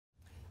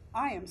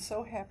I am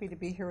so happy to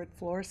be here at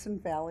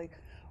Florissant Valley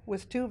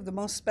with two of the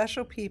most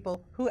special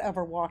people who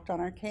ever walked on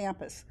our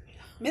campus,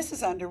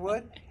 Mrs.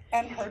 Underwood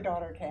and her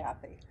daughter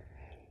Cathy.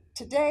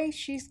 Today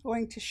she's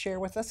going to share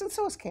with us, and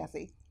so is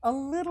Cathy, a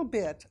little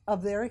bit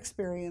of their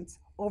experience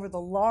over the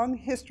long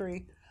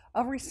history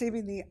of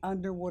receiving the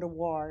Underwood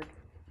Award.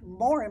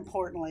 More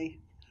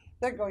importantly,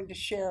 they're going to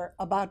share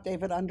about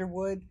David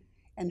Underwood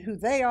and who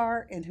they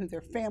are and who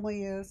their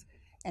family is,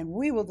 and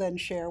we will then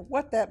share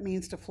what that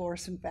means to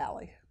Florissant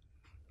Valley.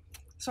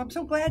 So I'm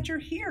so glad you're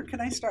here. Can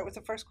I start with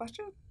the first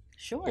question?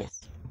 Sure.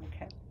 Yes.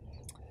 Okay.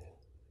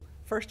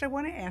 First, I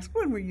want to ask,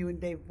 when were you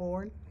and Dave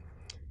born?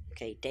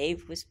 Okay,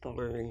 Dave was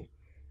born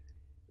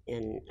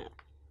in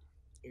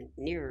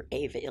near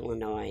Ava,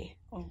 Illinois,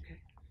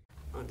 Okay.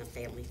 on the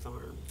family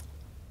farm.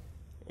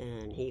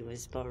 And he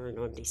was born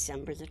on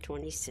December the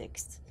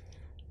 26th,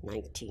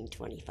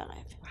 1925.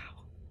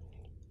 Wow.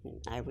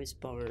 And I was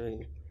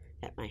born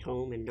at my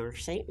home in North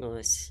St.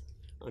 Louis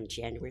on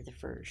January the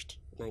 1st,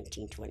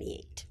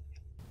 1928.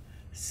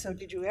 So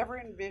did you ever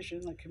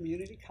envision a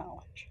community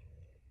college?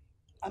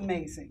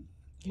 Amazing.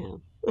 Yeah.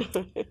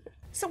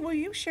 So will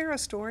you share a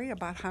story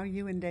about how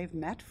you and Dave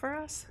met for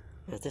us?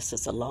 Now, this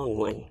is a long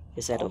one.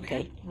 Is that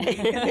okay?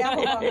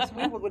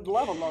 We would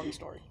love a long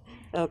story.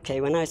 Okay,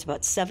 when I was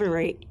about 7 or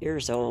 8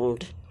 years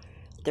old,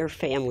 their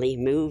family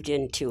moved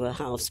into a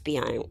house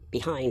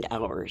behind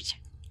ours.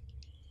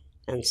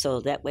 And so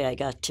that way I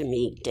got to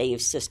meet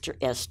Dave's sister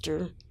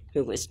Esther,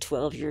 who was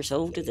 12 years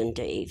older than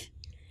Dave,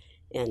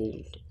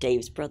 and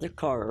Dave's brother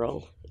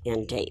Carl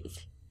and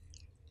Dave.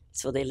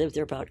 So they lived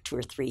there about 2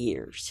 or 3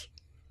 years.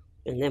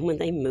 And then when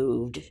they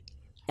moved,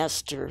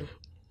 Esther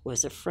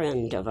was a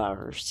friend of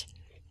ours,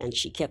 and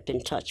she kept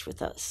in touch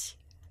with us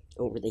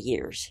over the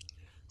years.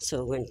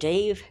 So when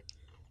Dave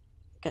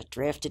got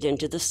drafted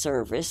into the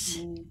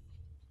service,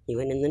 he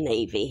went in the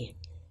Navy,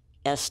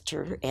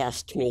 Esther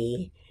asked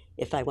me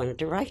if I wanted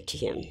to write to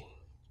him.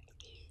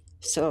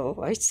 So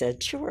I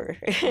said, sure.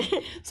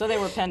 So they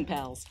were pen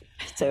pals.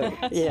 So,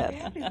 yeah.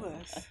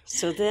 Fabulous.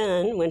 So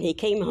then, when he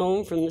came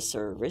home from the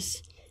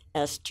service,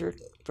 Esther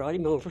brought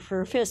him over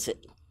for a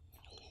visit.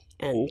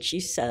 And she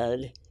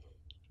said,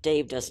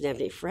 Dave doesn't have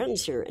any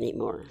friends here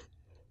anymore.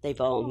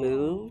 They've all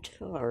moved,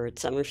 or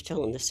some are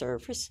still in the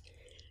service,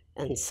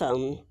 and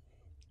some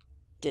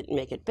didn't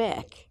make it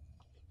back.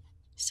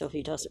 So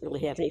he doesn't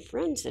really have any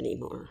friends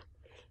anymore.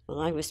 Well,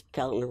 I was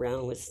palling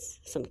around with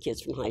some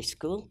kids from high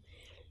school,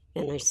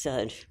 and I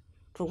said,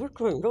 well, we're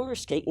going roller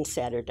skating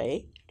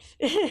Saturday.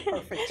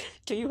 Perfect.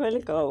 Do you want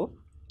to go?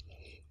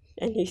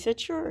 And he said,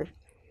 sure.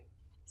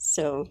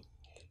 So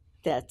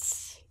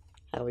that's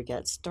how we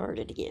got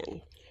started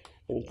again.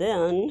 And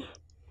then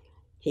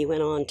he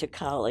went on to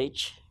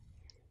college,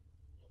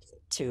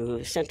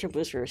 to Central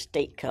Missouri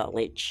State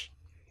College,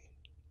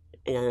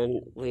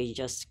 and we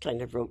just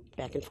kind of wrote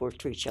back and forth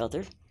to each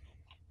other.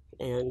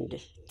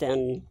 And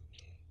then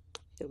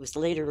it was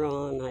later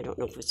on, I don't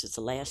know if this was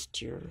the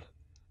last year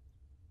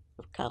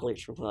of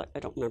college or what, I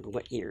don't remember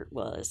what year it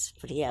was,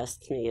 but he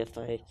asked me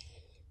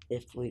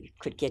if we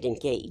could get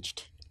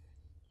engaged.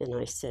 And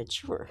I said,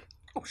 sure.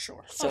 Oh,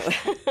 sure. So,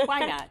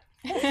 Why not?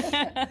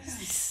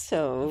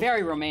 so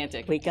Very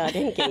romantic. we got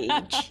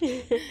engaged.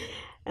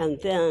 And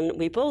then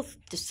we both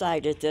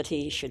decided that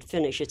he should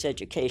finish his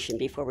education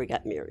before we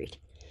got married.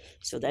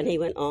 So then he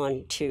went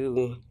on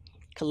to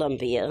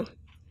Columbia,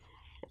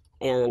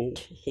 and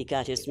he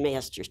got his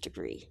master's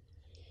degree.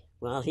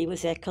 While he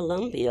was at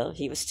Columbia,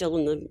 he was still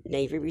in the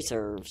Navy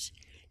Reserves.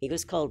 He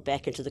was called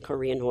back into the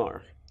Korean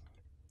War.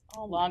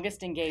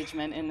 Longest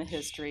engagement in the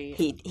history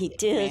He of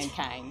did.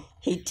 mankind.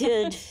 He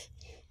did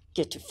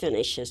get to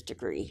finish his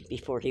degree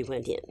before he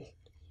went in.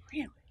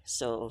 Really?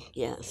 So,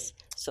 yes.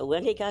 So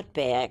when he got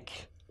back,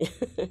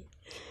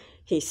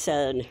 he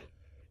said,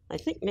 I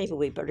think maybe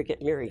we better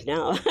get married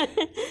now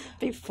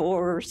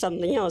before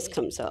something else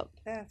comes up.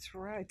 That's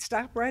right.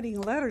 Stop writing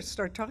letters,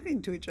 start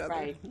talking to each other.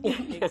 Right,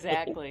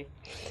 exactly.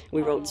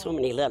 We wrote so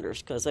many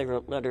letters because I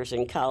wrote letters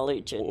in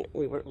college, and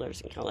we wrote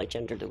letters in college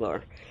under the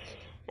war.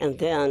 And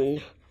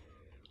then,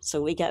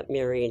 so we got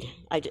married.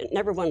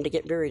 Never wanted to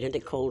get married into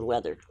cold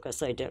weather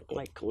because I didn't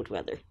like cold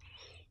weather.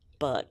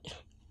 But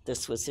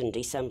this was in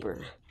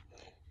December.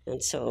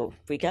 And so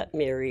we got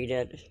married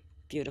at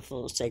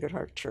beautiful Sacred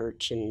Heart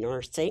Church in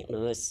North St.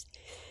 Louis.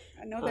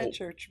 I know that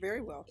church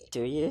very well.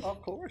 Do you?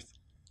 Of course.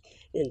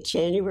 In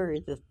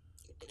January the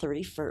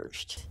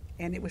 31st.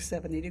 And it was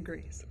 70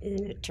 degrees.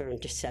 And it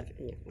turned to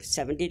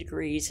 70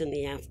 degrees in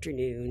the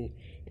afternoon,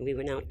 and we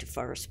went out to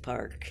Forest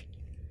Park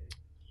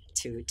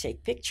to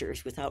take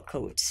pictures without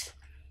coats.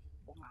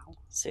 Wow.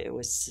 So it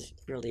was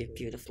really a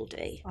beautiful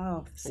day Oh,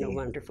 and a see,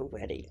 wonderful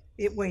wedding.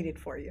 it waited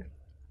for you.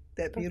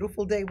 That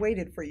beautiful day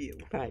waited for you.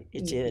 Right,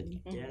 it did,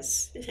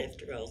 yes,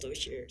 after all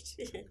those years.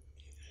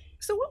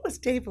 So what was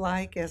Dave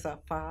like as a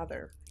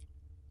father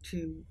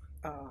to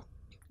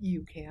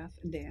you, Kath,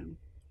 and Dan?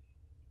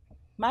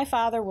 My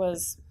father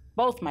was,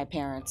 both my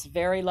parents,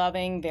 very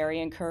loving,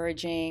 very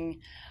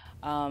encouraging.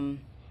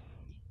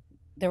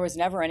 There was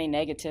never any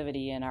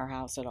negativity in our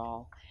house at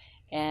all.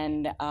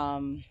 And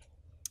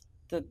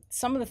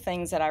some of the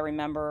things that I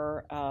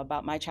remember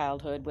about my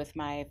childhood with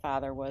my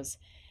father was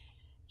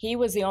he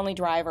was the only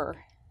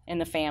driver in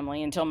the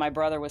family until my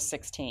brother was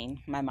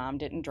 16. My mom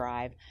didn't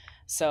drive,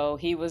 so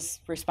he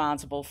was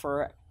responsible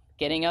for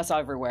getting us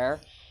everywhere.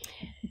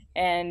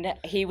 And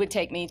he would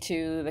take me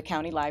to the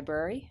county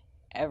library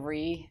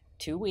every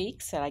 2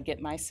 weeks, and I'd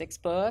get my 6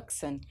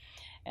 books and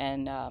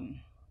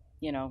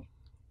you know,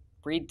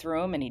 read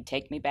through them, and he'd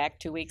take me back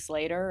 2 weeks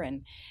later.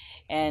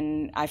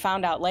 And I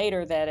found out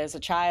later that as a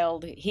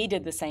child, he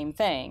did the same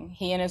thing.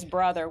 He and his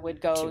brother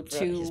would go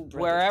to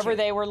wherever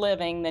they were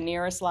living, the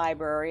nearest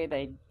library.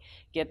 They'd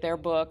get their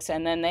books,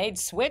 and then they'd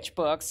switch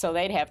books, so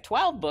they'd have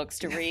 12 books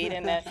to read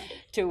in the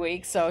 2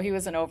 weeks. So he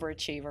was an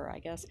overachiever, I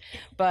guess.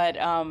 But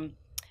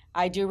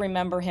I do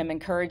remember him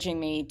encouraging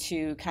me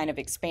to kind of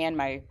expand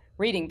my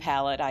reading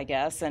palette, I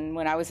guess. And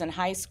when I was in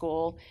high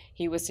school,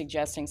 he was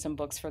suggesting some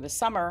books for the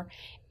summer,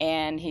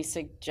 and he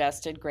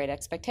suggested Great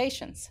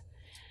Expectations.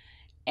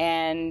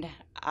 And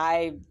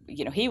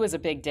he was a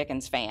big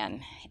Dickens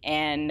fan,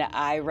 and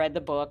I read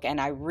the book,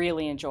 and I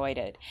really enjoyed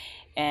it.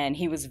 And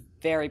he was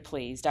very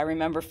pleased. I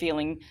remember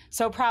feeling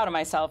so proud of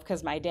myself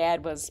because my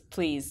dad was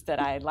pleased that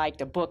I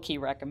liked a book he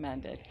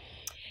recommended.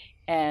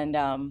 And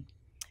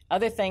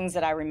other things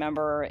that I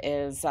remember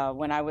is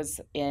when I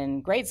was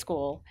in grade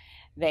school,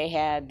 they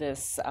had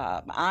this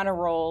honor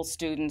roll.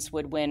 Students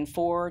would win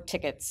 4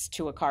 tickets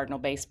to a Cardinal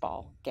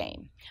baseball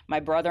game. My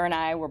brother and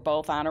I were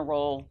both honor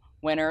roll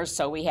winners,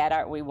 so we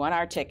won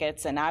our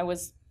tickets, and I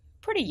was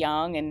pretty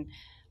young and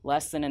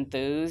less than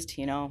enthused,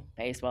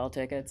 baseball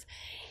tickets.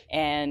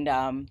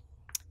 And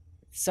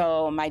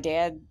so my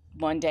dad,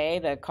 one day,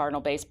 the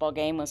Cardinal baseball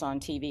game was on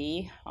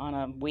TV on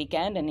a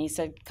weekend, and he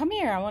said, "Come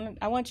here,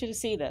 I want you to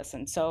see this."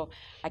 And so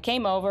I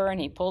came over,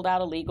 and he pulled out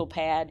a legal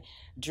pad,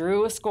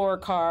 drew a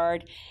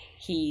scorecard.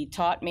 He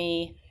taught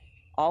me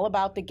all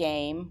about the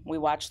game. We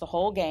watched the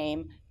whole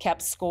game,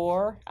 kept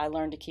score. I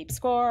learned to keep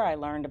score. I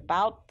learned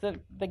about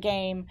the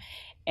game.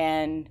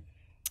 And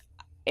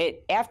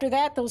after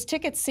that, those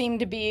tickets seemed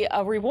to be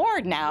a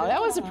reward now.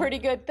 That was a pretty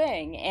good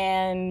thing.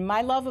 And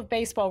my love of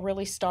baseball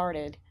really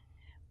started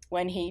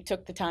when he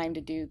took the time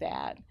to do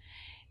that.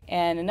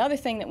 And another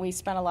thing that we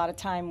spent a lot of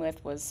time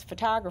with was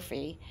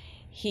photography.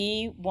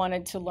 He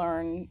wanted to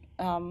learn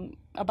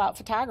about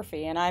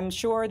photography, and I'm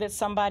sure that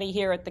somebody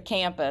here at the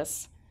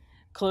campus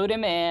clued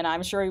him in.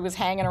 I'm sure he was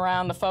hanging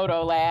around the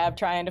photo lab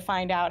trying to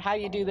find out how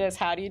do you do this,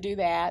 how do you do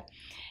that.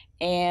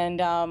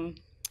 And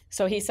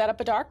so he set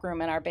up a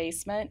darkroom in our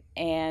basement,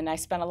 and I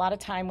spent a lot of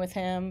time with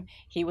him.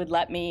 He would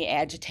let me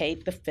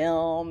agitate the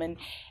film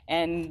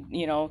and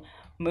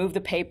move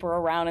the paper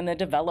around in the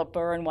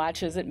developer and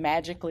watch as it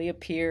magically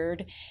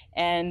appeared.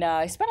 And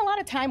I spent a lot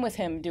of time with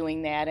him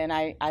doing that, and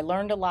I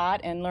learned a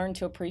lot and learned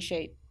to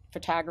appreciate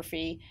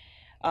photography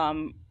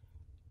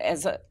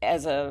as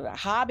a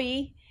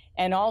hobby,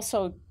 and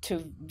also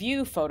to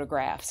view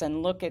photographs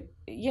and look at,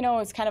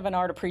 it's kind of an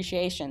art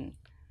appreciation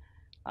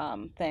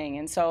thing.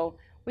 And so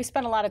we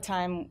spent a lot of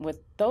time with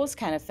those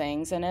kind of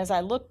things. And as I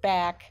look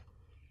back,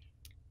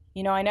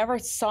 I never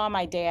saw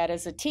my dad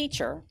as a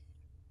teacher.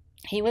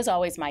 He was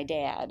always my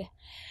dad.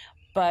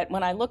 But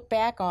when I look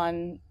back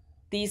on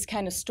these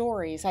kind of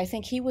stories, I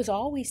think he was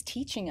always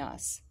teaching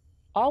us.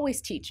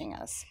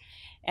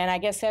 And I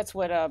guess that's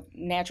what a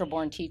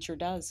natural-born teacher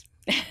does.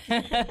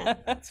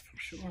 That's for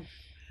sure.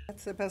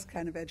 That's the best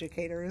kind of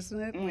educator, isn't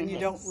it? When you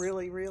don't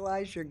really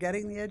realize you're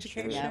getting the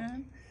education. Yep.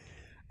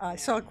 I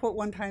saw a quote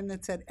one time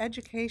that said,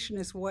 "Education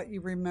is what you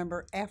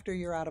remember after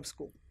you're out of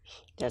school."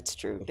 That's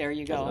true. There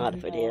you go. A lot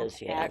of it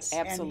is, yes.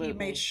 Absolutely. And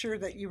he made sure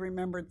that you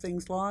remembered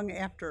things long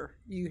after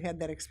you had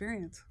that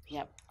experience.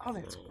 Yep. Oh,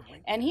 that's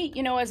great. And he,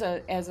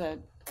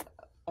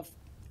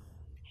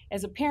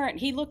 as a parent,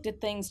 he looked at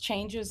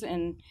changes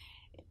in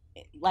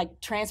like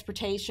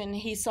transportation.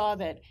 He saw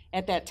that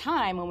at that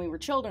time when we were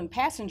children,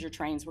 passenger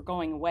trains were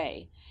going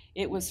away.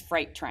 It was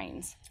freight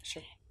trains.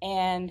 Sure.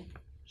 And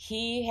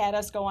he had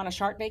us go on a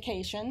short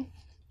vacation,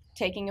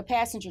 taking a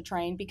passenger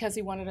train because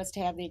he wanted us to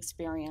have the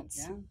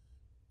experience. Yeah.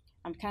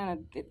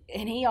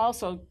 And he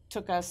also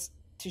took us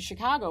to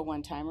Chicago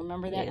one time.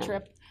 Remember that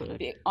trip?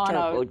 On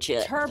a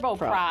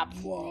turboprop.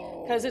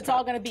 Whoa. Because it's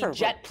all going to be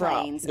jet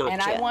planes, and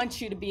jet. I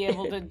want you to be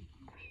able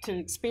to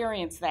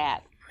experience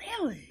that.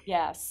 Really?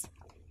 Yes.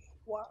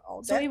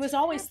 Wow. So he was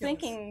always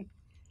fabulous. thinking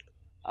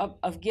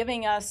of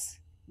giving us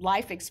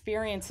life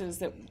experiences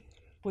that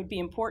would be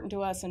important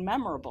to us and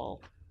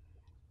memorable.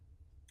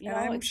 And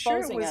I'm sure it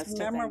exposing us was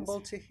to memorable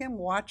things. to him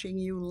watching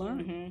you learn.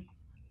 Mm-hmm.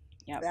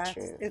 Yep.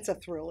 It's a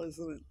thrill,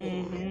 isn't it?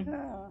 Mm-hmm.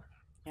 Yeah.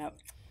 Yep.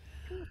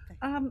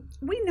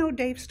 We know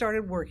Dave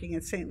started working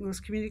at St. Louis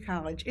Community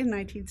College in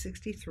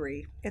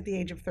 1963 at the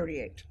age of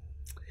 38.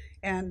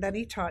 And then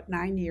he taught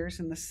 9 years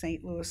in the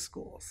St. Louis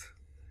schools.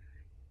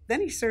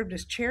 Then he served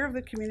as chair of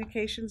the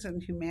Communications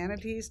and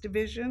Humanities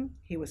Division.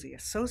 He was the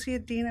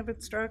Associate Dean of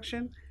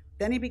Instruction.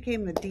 Then he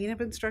became the Dean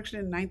of Instruction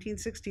in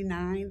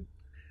 1969.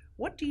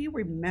 What do you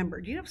remember?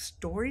 Do you have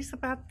stories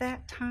about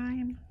that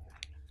time?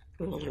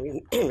 Well,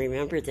 I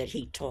remember that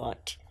he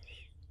taught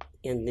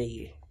in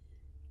the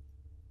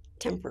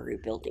temporary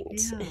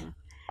buildings. Yeah.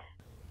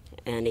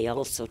 And he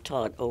also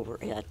taught over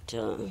at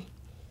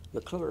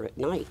McClure at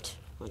night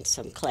on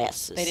some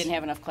classes. They didn't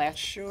have enough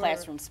Sure.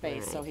 classroom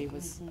space, so Right. he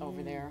was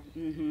over there.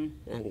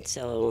 And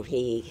so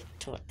he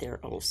taught there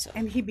also.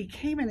 And he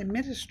became an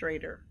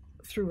administrator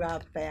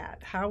throughout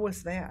that. How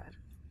was that?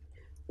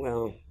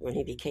 Well, when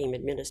he became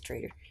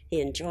administrator,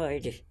 he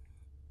enjoyed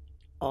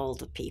all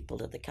the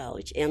people of the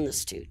college and the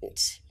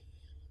students.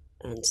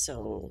 And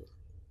so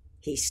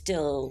he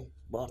still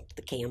walked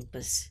the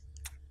campus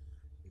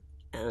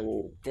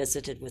and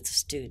visited with the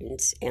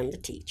students and the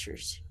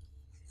teachers.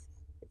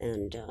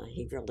 And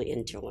he really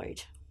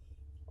enjoyed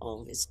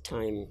all of his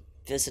time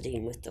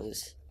visiting with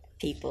those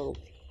people.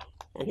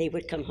 And he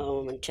would come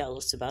home and tell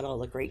us about all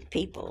the great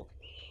people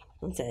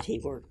that he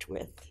worked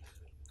with.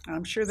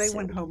 I'm sure they So-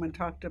 went home and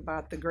talked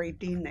about the great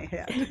dean they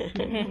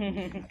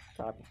had.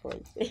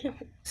 Probably.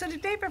 So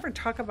did Dave ever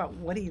talk about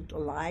what he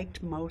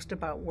liked most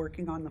about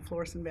working on the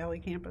Florissant Valley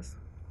campus?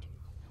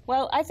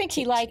 Well, I think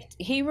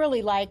he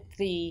really liked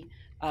the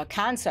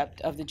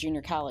concept of the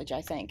junior college,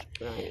 I think,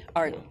 Right.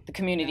 or yeah. the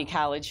community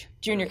college,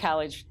 junior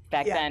college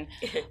back Yeah. then.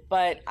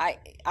 But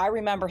I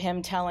remember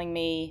him telling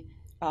me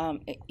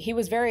he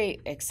was very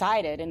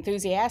excited,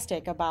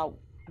 enthusiastic about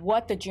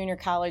what the junior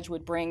college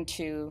would bring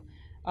to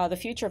the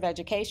future of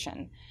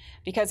education,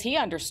 because he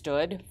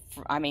understood.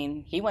 I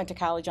mean, he went to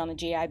college on the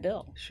GI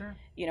Bill. Sure.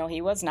 You know,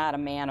 he was not a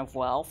man of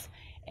wealth,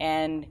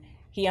 and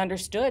he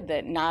understood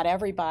that not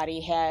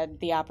everybody had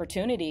the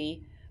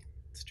opportunity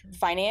It's true.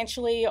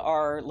 financially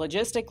or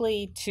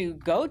logistically to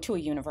go to a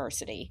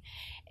university.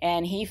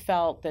 And he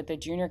felt that the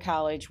junior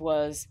college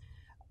was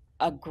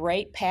a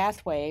great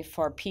pathway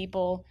for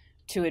people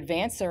to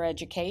advance their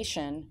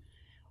education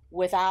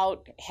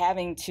without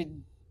having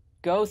to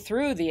go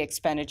through the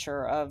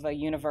expenditure of a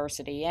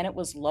university. And it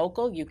was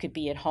local. You could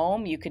be at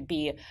home, you could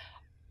be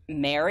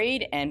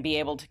married and be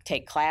able to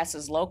take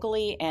classes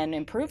locally and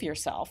improve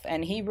yourself.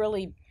 And he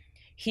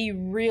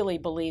really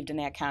believed in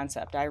that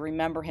concept. I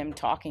remember him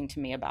talking to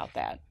me about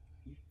that.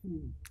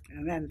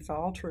 And then it's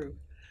all true.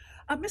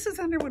 Mrs.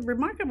 Underwood,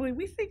 remarkably,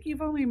 we think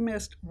you've only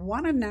missed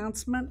one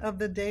announcement of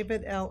the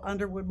David L.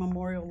 Underwood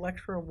Memorial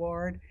Lecture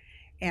Award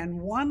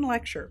and one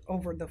lecture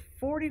over the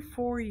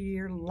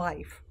 44-year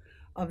life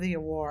of the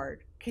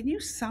award. Can you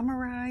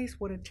summarize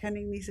what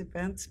attending these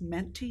events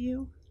meant to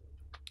you?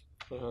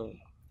 Well,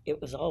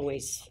 it was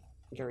always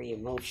very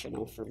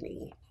emotional for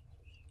me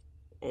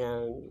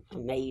and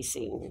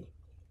amazing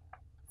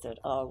that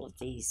all of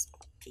these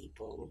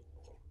people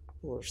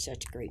were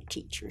such great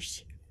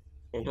teachers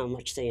and how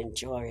much they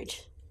enjoyed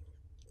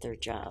their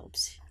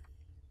jobs,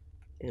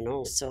 and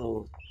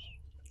also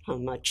how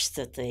much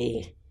that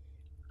they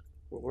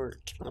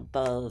worked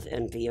above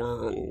and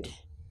beyond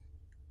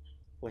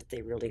what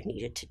they really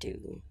needed to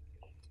do.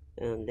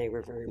 And they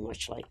were very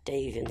much like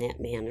Dave in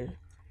that manner.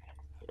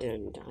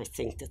 And I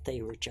think that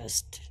they were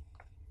just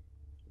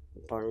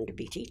born to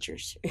be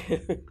teachers.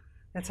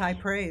 That's high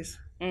praise.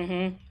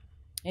 Mm-hmm.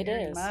 It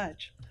Very is.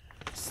 much.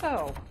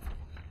 So,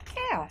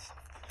 Cass,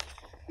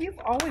 you've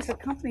always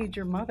accompanied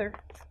your mother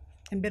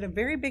and been a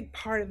very big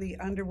part of the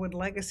Underwood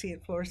legacy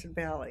at Florissant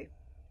Valley.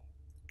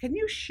 Can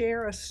you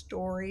share a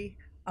story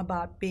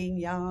about being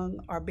young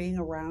or being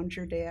around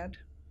your dad?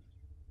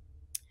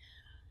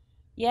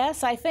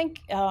 Yes, I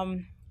think,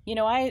 I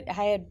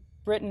had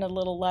written a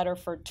little letter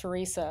for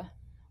Teresa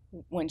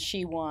when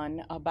she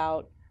won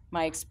about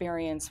my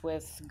experience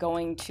with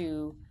going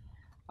to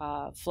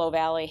Flo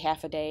Valley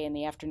half a day in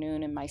the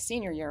afternoon in my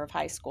senior year of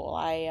high school.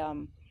 I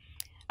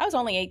was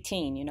only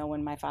 18,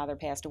 when my father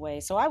passed away.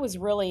 So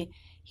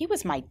he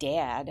was my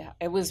dad.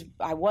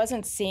 I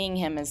wasn't seeing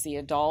him as the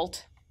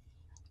adult,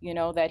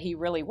 that he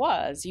really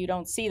was. You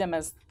don't see them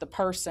as the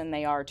person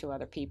they are to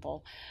other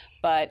people.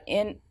 But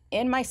in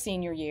my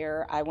senior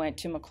year, I went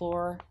to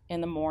McClure in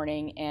the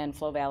morning and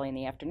Flo Valley in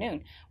the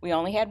afternoon. We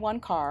only had one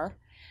car,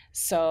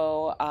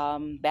 so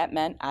that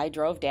meant I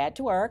drove Dad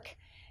to work,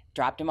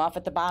 dropped him off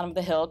at the bottom of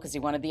the hill because he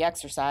wanted the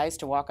exercise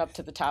to walk up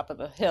to the top of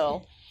the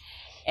hill,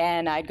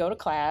 and I'd go to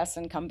class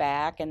and come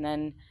back, and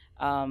then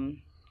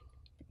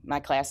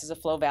my classes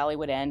at Flo Valley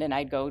would end, and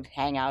I'd go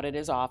hang out at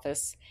his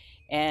office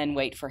and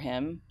wait for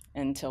him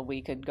until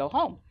we could go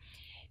home.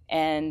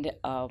 And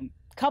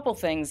couple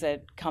things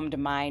that come to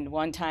mind.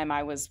 One time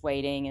I was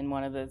waiting and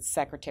one of the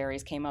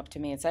secretaries came up to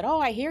me and said, "Oh,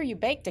 I hear you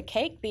baked a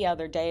cake the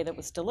other day that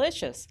was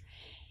delicious."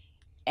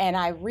 And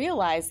I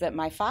realized that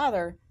my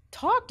father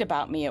talked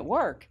about me at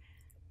work.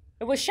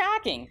 It was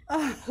shocking.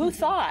 Who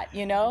thought,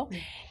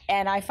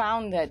 And I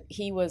found that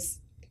he was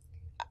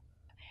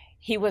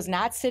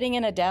not sitting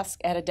at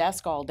a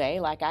desk all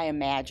day like I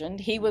imagined.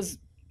 He was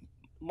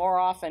more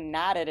often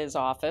not at his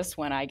office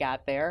when I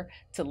got there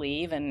to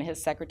leave, and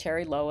his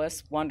secretary,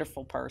 Lois,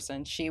 wonderful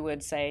person, she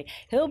would say,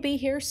 "He'll be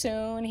here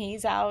soon,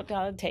 he's out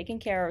taking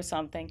care of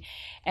something."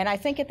 And I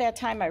think at that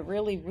time I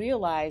really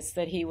realized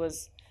that he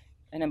was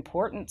an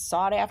important,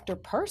 sought-after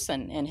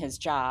person in his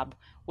job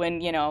when,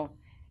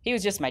 he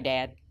was just my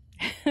dad.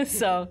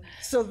 So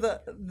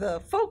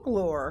the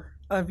folklore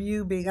of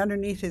you being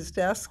underneath his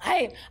desk.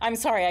 I'm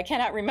sorry, I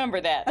cannot remember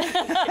that.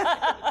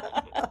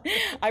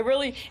 I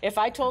really, if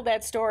I told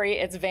that story,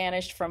 it's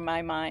vanished from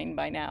my mind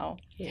by now.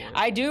 Yeah.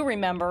 I do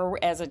remember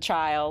as a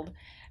child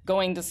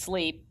going to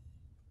sleep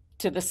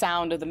to the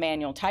sound of the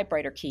manual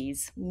typewriter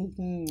keys.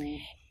 Mm-hmm.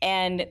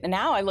 And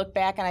now I look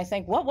back and I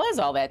think, what was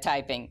all that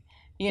typing?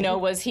 You know,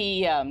 was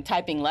he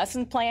typing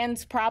lesson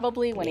plans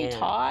probably when he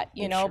taught,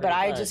 you know, sure but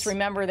I was. just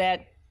remember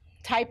that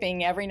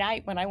typing every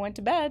night when I went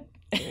to bed.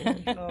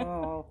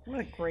 Oh, what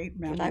a great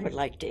memory. But I would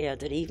like to add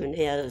that even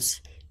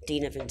as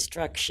Dean of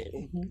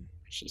Instruction,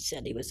 she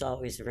said he was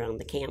always around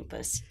the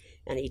campus,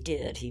 and he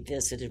did. He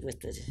visited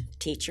with the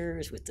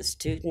teachers, with the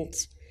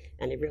students,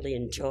 and he really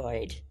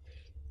enjoyed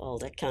all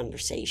the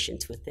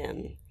conversations with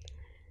them.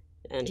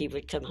 And he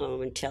would come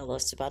home and tell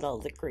us about all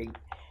the great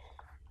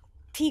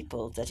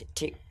people that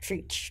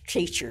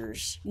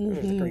teachers, or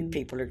the great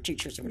people or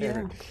teachers or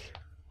whatever,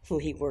 who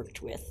he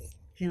worked with.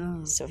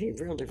 Yeah. So he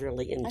really,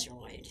 really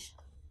enjoyed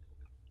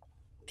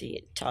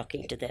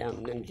talking to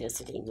them and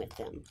visiting with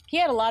them. He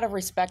had a lot of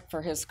respect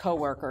for his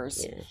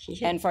coworkers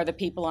Yeah, and for the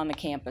people on the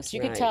campus.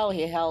 You could Right. tell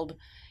he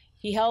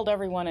held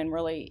everyone in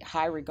really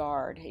high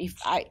regard.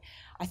 I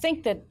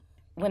think that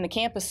when the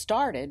campus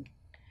started,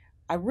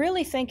 I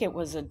really think it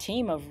was a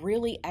team of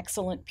really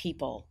excellent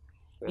people.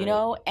 You Right.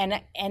 know,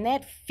 and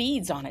that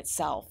feeds on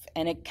itself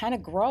and it kind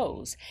of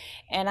grows.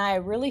 And I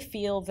really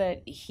feel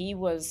that he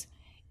was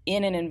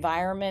in an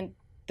environment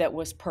that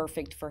was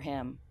perfect for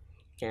him.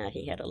 Yeah,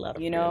 he had a lot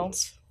of You know?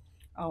 friends.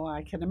 Oh,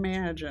 I can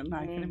imagine.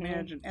 I can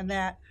imagine. And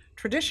that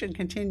tradition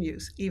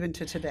continues even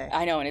to today.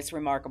 I know, and it's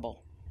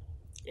remarkable.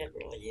 It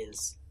really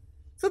is.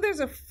 So there's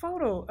a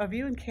photo of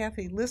you and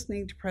Cathy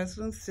listening to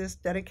President Sis'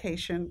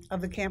 dedication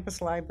of the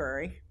campus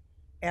library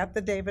at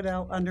the David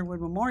L. Underwood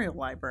Memorial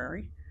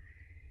Library.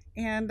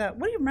 And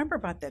what do you remember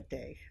about that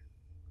day?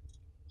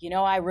 You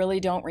know, I really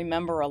don't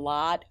remember a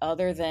lot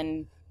other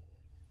than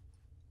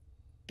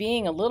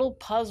being a little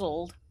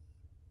puzzled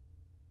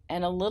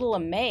and a little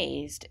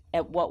amazed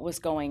at what was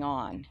going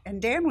on.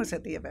 And Dan was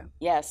at the event.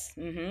 Yes,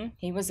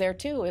 he was there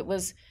too.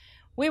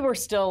 We were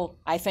still,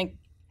 I think,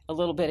 a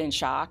little bit in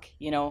shock.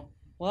 You know,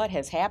 what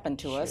has happened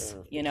to us?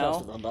 Sure, You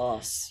because know, of the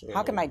loss.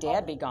 how can my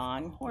dad be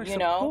gone? Of course, You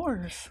know, of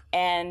course.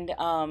 and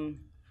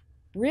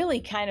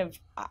really kind of,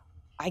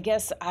 I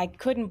guess I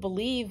couldn't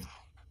believe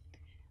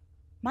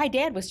my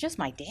dad was just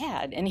my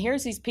dad, and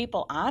here's these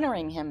people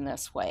honoring him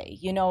this way.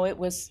 You know, it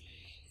was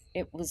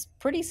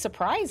pretty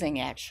surprising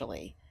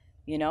actually,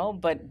 you know,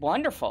 but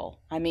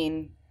wonderful. I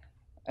mean,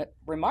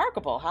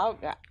 remarkable. How,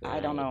 I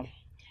don't know.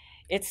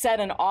 It said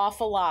an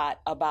awful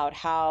lot about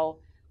how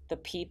the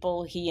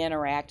people he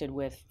interacted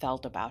with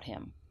felt about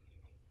him.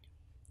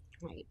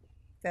 Right.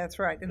 That's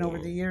right. And over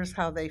the years,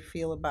 how they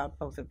feel about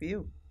both of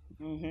you.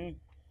 Mm-hmm.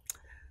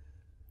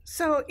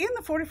 So in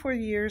the 44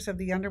 years of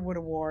the Underwood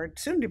Award,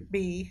 soon to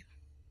be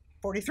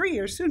 43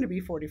 years, soon to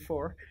be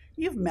 44,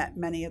 you've met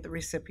many of the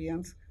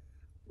recipients.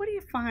 What do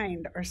you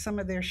find are some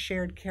of their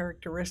shared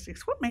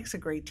characteristics? What makes a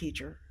great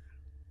teacher?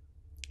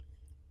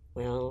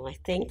 Well, I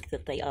think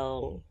that they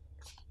all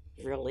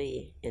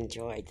really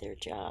enjoyed their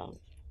job.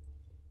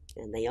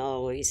 And they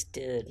always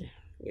did,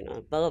 you know,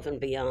 above and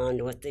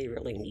beyond what they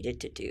really needed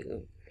to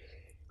do.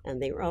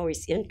 And they were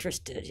always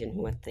interested in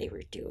what they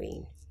were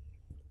doing.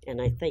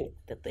 And I think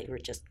that they were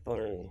just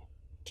born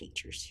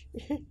teachers.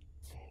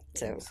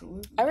 So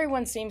Absolutely.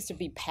 Everyone seems to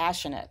be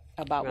passionate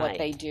about what Right.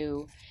 they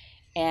do,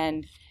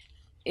 and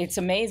it's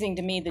amazing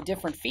to me the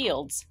different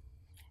fields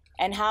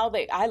and how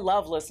I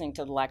love listening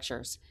to the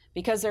lectures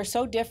because they're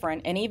so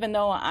different. And even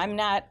though I'm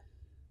not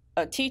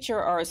a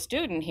teacher or a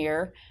student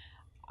here,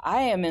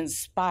 I am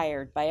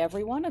inspired by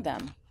every one of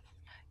them.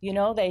 You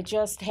know, they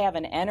just have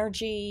an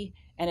energy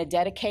and a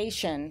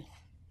dedication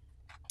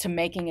to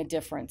making a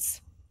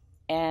difference.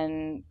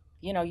 And,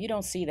 you know, you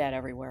don't see that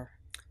everywhere.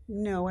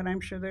 No, and I'm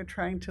sure they're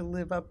trying to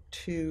live up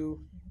to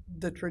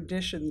the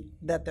tradition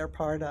that they're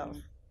part of,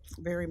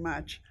 very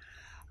much.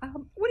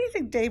 What do you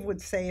think Dave would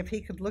say if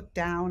he could look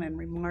down and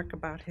remark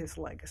about his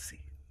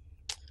legacy?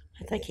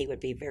 I think he would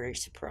be very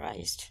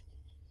surprised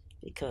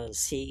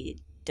because he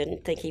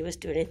didn't think he was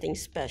doing anything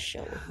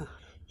special.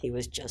 He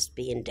was just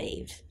being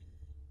Dave.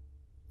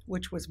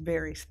 Which was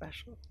very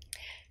special.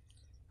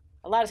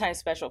 A lot of times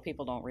special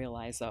people don't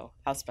realize, though,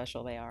 how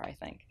special they are, I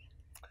think.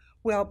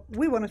 Well,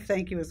 we want to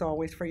thank you, as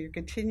always, for your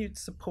continued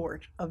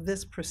support of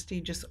this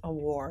prestigious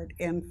award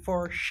and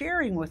for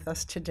sharing with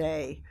us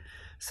today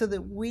so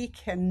that we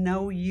can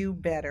know you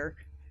better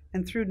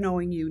and through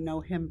knowing you,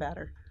 know him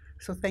better.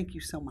 So thank you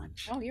so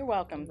much. Oh, you're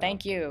welcome.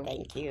 Thank you.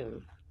 Thank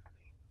you.